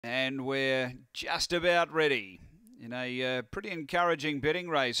And we're just about ready in a pretty encouraging betting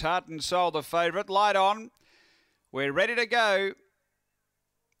race. Heart and Soul, the favourite. Light on. We're ready to go.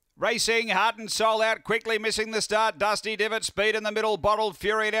 Racing, Heart and Soul out quickly, missing the start. Dusty Divot, Speed in the middle. Bottled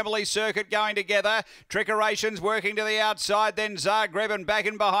Fury and Emily Circuit going together. Trickerations working to the outside. Then Zagreb and back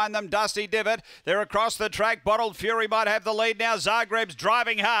in behind them. Dusty Divot. They're across the track. Bottled Fury might have the lead now. Zagreb's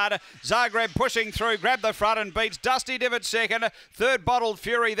driving hard. Zagreb pushing through. Grab the front and beats Dusty Divot second. Third, Bottled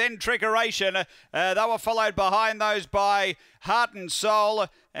Fury. Then Trickeration. They were followed behind those by Heart and Soul,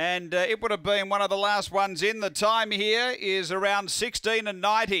 and it would have been one of the last ones in. The time here is around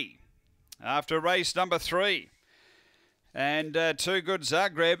 16:90 after race number 3. And Too Good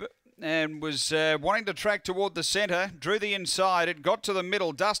Zagreb and was wanting to track toward the centre, drew the inside, it got to the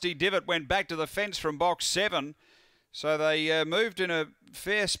middle. Dusty Divot went back to the fence from box 7. So they moved in a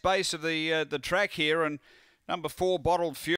fair space of the track here, and number 4, Bottled Fury.